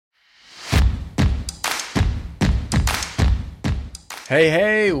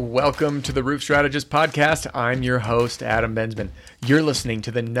Hey, welcome to the Roof Strategist Podcast. I'm your host, Adam Bensman. You're listening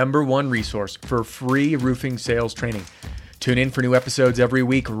to the #1 resource for free roofing sales training. Tune in for new episodes every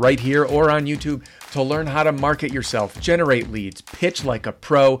week right here or on YouTube to learn how to market yourself, generate leads, pitch like a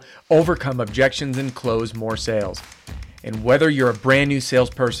pro, overcome objections, and close more sales. And whether you're a brand new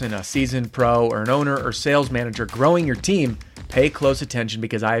salesperson, a seasoned pro, or an owner or sales manager growing your team, pay close attention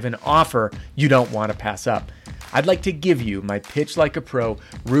because I have an offer you don't want to pass up. I'd like to give you my Pitch Like a Pro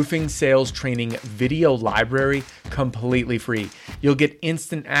roofing sales training video library completely free. You'll get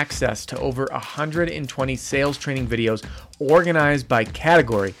instant access to over 120 sales training videos organized by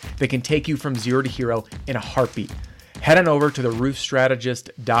category that can take you from zero to hero in a heartbeat. Head on over to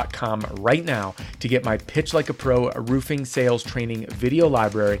theroofstrategist.com right now to get my Pitch Like a Pro roofing sales training video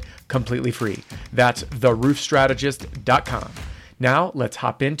library completely free. That's theroofstrategist.com. Now let's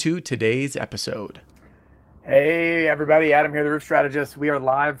hop into today's episode. Hey everybody, Adam here, the Roof Strategist. We are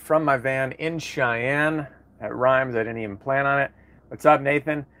live from my van in Cheyenne. That rhymes, I didn't even plan on it. What's up,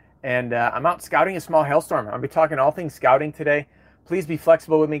 Nathan? And I'm out scouting a small hailstorm. I'll be talking all things scouting today. Please be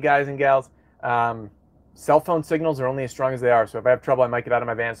flexible with me, guys and gals. Cell phone signals are only as strong as they are, so if I have trouble, I might get out of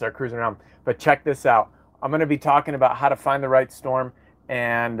my van and start cruising around. But check this out. I'm going to be talking about how to find the right storm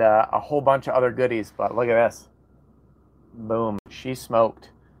and a whole bunch of other goodies. But look at this. Boom. She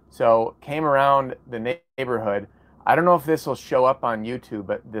smoked. So came around the neighborhood. I don't know if this will show up on YouTube,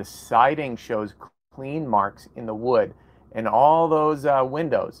 but the siding shows clean marks in the wood. And all those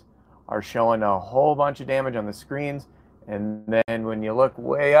windows are showing a whole bunch of damage on the screens. And then when you look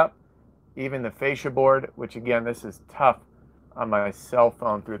way up, even the fascia board, which again, this is tough on my cell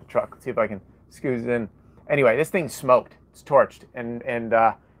phone through the truck. Let's see if I can squeeze it in. Anyway, this thing's smoked. It's torched. And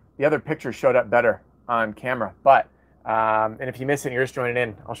the other picture showed up better on camera. But and if you miss it and you're just joining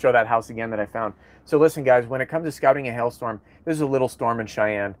in, I'll show that house again that I found. So listen, guys, when it comes to scouting a hailstorm, this is a little storm in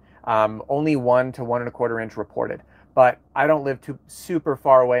Cheyenne. Only 1 to 1 1/4 inch reported. But I don't live too super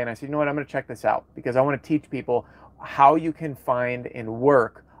far away. And I said, you know what, I'm going to check this out because I want to teach people how you can find and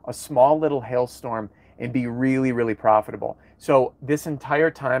work a small little hailstorm and be really, really profitable. So this entire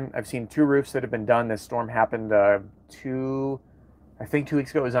time, I've seen 2 roofs that have been done. This storm happened I think 2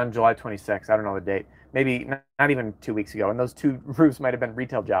 weeks ago. It was on July 26th. I don't know the date. Maybe not even 2 weeks ago. And those 2 roofs might have been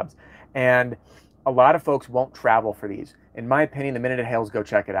retail jobs. And a lot of folks won't travel for these. In my opinion, the minute it hails, go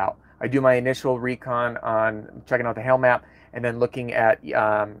check it out. I do my initial recon on checking out the hail map and then looking at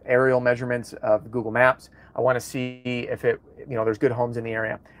aerial measurements of Google Maps. I want to see if there's good homes in the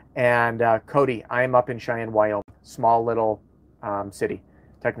area. And Cody, I am up in Cheyenne, Wyoming, small little city,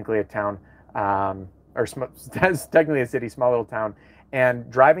 technically a town, technically a city, small little town.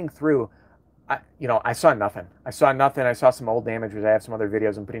 And driving through, I saw nothing. I saw some old damage, which I have some other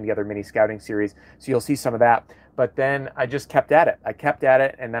videos. I'm putting together a mini scouting series, so you'll see some of that. But then I just kept at it.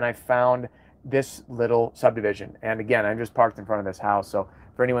 And then I found this little subdivision. And again, I'm just parked in front of this house. So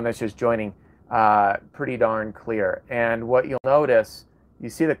for anyone that's just joining, pretty darn clear. And what you'll notice, you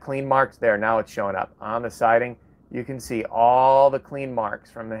see the clean marks there. Now it's showing up on the siding. You can see all the clean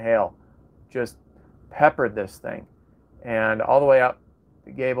marks from the hail just peppered this thing. And all the way up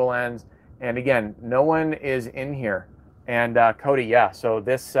the gable ends. And again, no one is in here. And Cody, yeah, so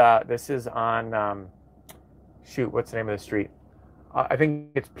this is on, what's the name of the street? I think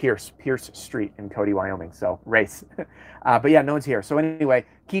it's Pierce Street in Cody, Wyoming, so race. But yeah, no one's here. So anyway,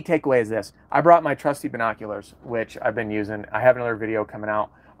 key takeaway is this. I brought my trusty binoculars, which I've been using. I have another video coming out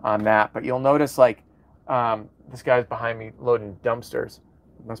on that. But you'll notice this guy's behind me loading dumpsters.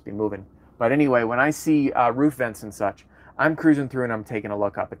 It must be moving. But anyway, when I see roof vents and such, I'm cruising through and I'm taking a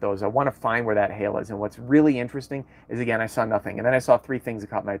look up at those. I want to find where that hail is. And what's really interesting is, again, I saw nothing. And then I saw 3 things that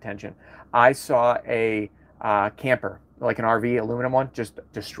caught my attention. I saw a camper, like an RV, aluminum one, just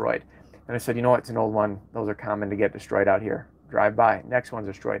destroyed. And I said, you know what, it's an old one. Those are common to get destroyed out here. Drive by. Next one's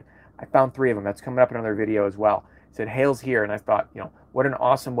destroyed. I found 3 of them. That's coming up in another video as well. It said, hail's here. And I thought, what an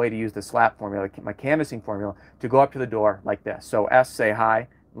awesome way to use the SLAP formula, my canvassing formula, to go up to the door like this. So S, say hi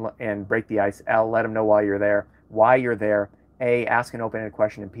and break the ice. L, let them know why you're there. Why you're there. A, ask an open-ended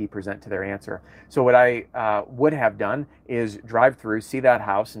question, and P, present to their answer. So what I would have done is drive through, see that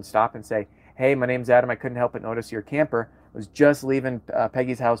house, and stop and say, hey, my name's Adam. I couldn't help but notice your camper. I was just leaving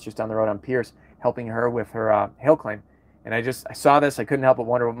Peggy's house just down the road on Pierce, helping her with her hail claim. And I saw this. I couldn't help but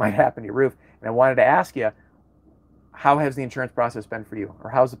wonder what might happen to your roof. And I wanted to ask you, how has the insurance process been for you? Or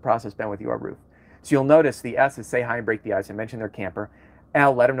how's the process been with your roof? So you'll notice the S is say hi and break the ice. I mentioned their camper.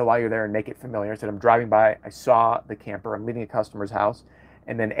 L, let them know why you're there and make it familiar. I said, I'm driving by. I saw the camper. I'm leaving a customer's house.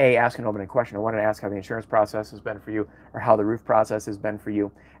 And then A, ask an open-ended question. I wanted to ask how the insurance process has been for you or how the roof process has been for you.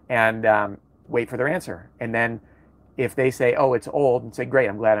 And wait for their answer. And then If they say, oh, it's old, and say, great,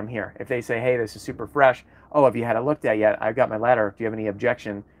 I'm glad I'm here. If they say, hey, this is super fresh, oh, have you had it looked at yet? I've got my ladder. Do you have any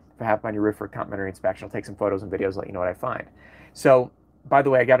objection if I have on your roof for a complimentary inspection? I'll take some photos and videos, let you know what I find. So, by the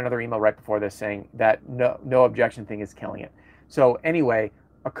way, I got another email right before this saying that no objection thing is killing it. So anyway,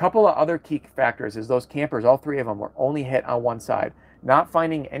 a couple of other key factors is those campers, all three of them, were only hit on one side, not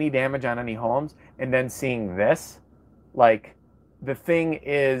finding any damage on any homes, and then seeing this, like the thing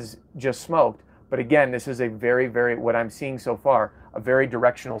is just smoked. But again, this is a very, very, what I'm seeing so far, a very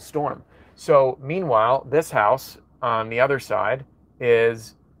directional storm. So meanwhile, this house on the other side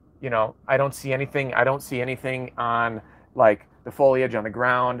is, you know, I don't see anything on like the foliage on the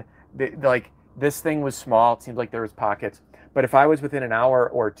ground. Like this thing was small. It seemed like there was pockets. But if I was within an hour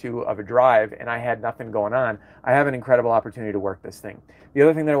or two of a drive and I had nothing going on, I have an incredible opportunity to work this thing. The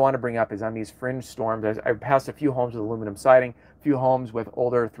other thing that I want to bring up is on these fringe storms, I passed a few homes with aluminum siding, a few homes with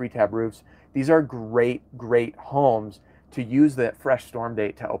older 3-tab roofs. These are great, great homes to use the fresh storm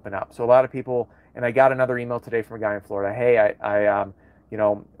date to open up. So a lot of people, and I got another email today from a guy in Florida. Hey, I you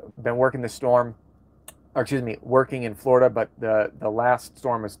know, been working this storm, or excuse me, working in Florida, but the last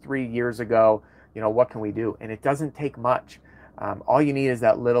storm was 3 years ago. You know, what can we do? And it doesn't take much. All you need is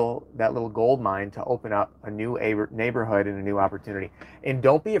that little gold mine to open up a new neighborhood and a new opportunity. And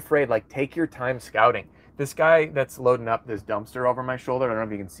don't be afraid. Like, take your time scouting. This guy that's loading up this dumpster over my shoulder, I don't know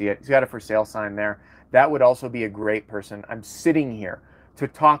if you can see it. He's got a for sale sign there. That would also be a great person I'm sitting here to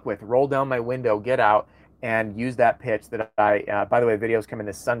talk with. Roll down my window, get out, and use that pitch that I, by the way, videos coming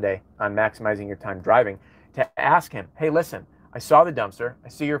this Sunday on maximizing your time driving, to ask him, hey, listen, I saw the dumpster. I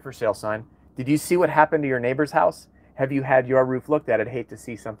see your for sale sign. Did you see what happened to your neighbor's house? Have you had your roof looked at? I'd hate to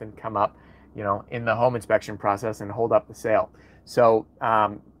see something come up, you know, in the home inspection process and hold up the sale. So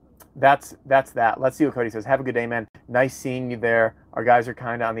that's that. Let's see what Cody says. Have a good day, man. Nice seeing you there. Our guys are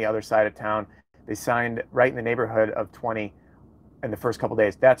kind of on the other side of town. They signed right in the neighborhood of 20 in the first couple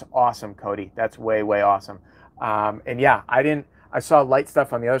days. That's awesome, Cody. That's way, way awesome. And yeah, I saw light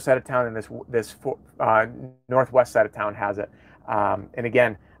stuff on the other side of town, and this northwest side of town has it. And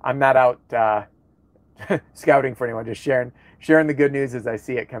again, I'm not out scouting for anyone, just sharing the good news as I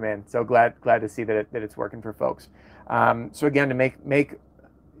see it come in. So glad to see that it's working for folks. So again, to make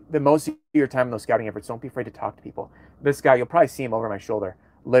the most of your time in those scouting efforts, don't be afraid to talk to people. This guy, you'll probably see him over my shoulder,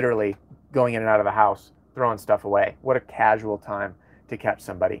 literally going in and out of the house, throwing stuff away. What a casual time to catch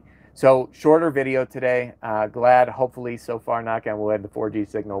somebody. So shorter video today. Glad, hopefully so far, knock on wood, the 4G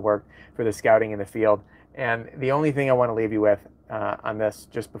signal worked for the scouting in the field. And the only thing I want to leave you with on this,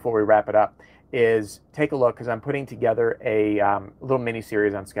 just before we wrap it up, is take a look, because I'm putting together a little mini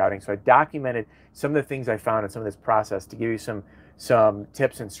series on scouting. So I documented some of the things I found in some of this process to give you some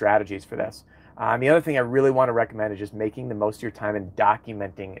tips and strategies for this. The other thing I really want to recommend is just making the most of your time and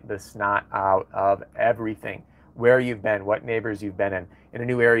documenting the snot out of everything. Where you've been, what neighbors you've been in. In a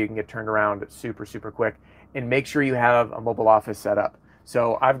new area, you can get turned around super, super quick. And make sure you have a mobile office set up.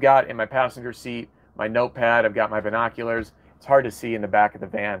 So I've got in my passenger seat my notepad, I've got my binoculars. It's hard to see in the back of the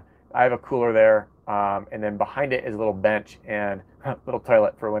van. I have a cooler there, and then behind it is a little bench and a little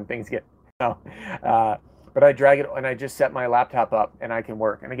toilet for when things get, but I drag it and I just set my laptop up and I can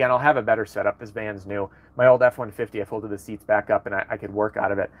work. And again, I'll have a better setup. This van's new. My old F-150, I folded the seats back up and I could work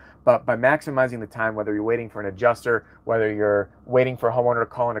out of it. But by maximizing the time, whether you're waiting for an adjuster, whether you're waiting for a homeowner to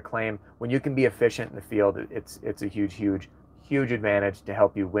call in a claim, when you can be efficient in the field, it's a huge advantage to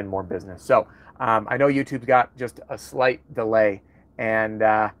help you win more business. So I know YouTube's got just a slight delay, and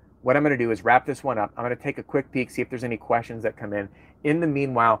what I'm going to do is wrap this one up. I'm going to take a quick peek, see if there's any questions that come in. In the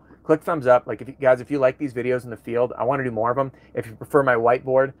meanwhile, click thumbs up. Like, if you like these videos in the field, I want to do more of them. If you prefer my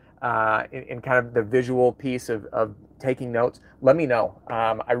whiteboard in kind of the visual piece of taking notes, let me know.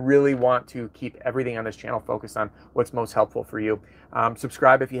 I really want to keep everything on this channel focused on what's most helpful for you.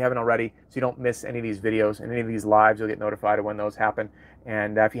 Subscribe if you haven't already, so you don't miss any of these videos and any of these lives. You'll get notified of when those happen.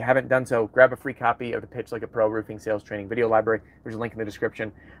 And if you haven't done so, grab a free copy of the Pitch Like a Pro Roofing Sales Training video library. There's a link in the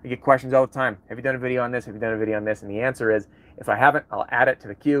description. I get questions all the time. Have you done a video on this? Have you done a video on this? And the answer is, if I haven't, I'll add it to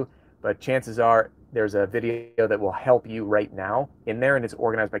the queue. But chances are there's a video that will help you right now in there, and it's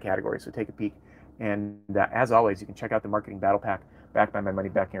organized by category. So take a peek. And as always, you can check out the Marketing Battle Pack backed by my money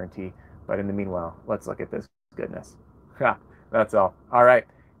back guarantee. But in the meanwhile, let's look at this goodness. That's all. All right,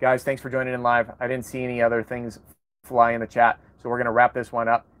 guys, thanks for joining in live. I didn't see any other things fly in the chat, so we're going to wrap this one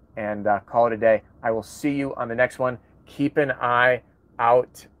up and call it a day. I will see you on the next one. Keep an eye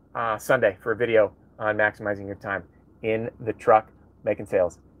out Sunday for a video on maximizing your time in the truck making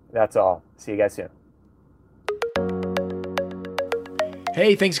sales. That's all. See you guys soon.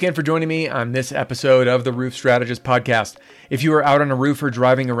 Hey, thanks again for joining me on this episode of the Roof Strategist Podcast. If you are out on a roof or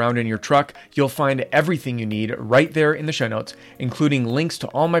driving around in your truck, you'll find everything you need right there in the show notes, including links to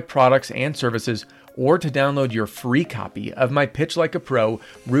all my products and services, or to download your free copy of my Pitch Like a Pro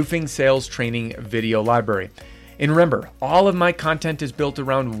roofing sales training video library. And remember, all of my content is built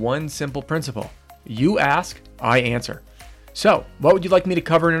around one simple principle. You ask, I answer. So, what would you like me to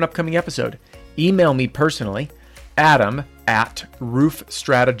cover in an upcoming episode? Email me personally,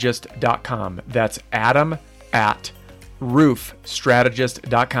 adam@roofstrategist.com. That's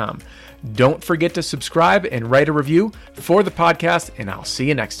adam@roofstrategist.com. Don't forget to subscribe and write a review for the podcast, and I'll see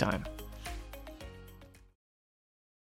you next time.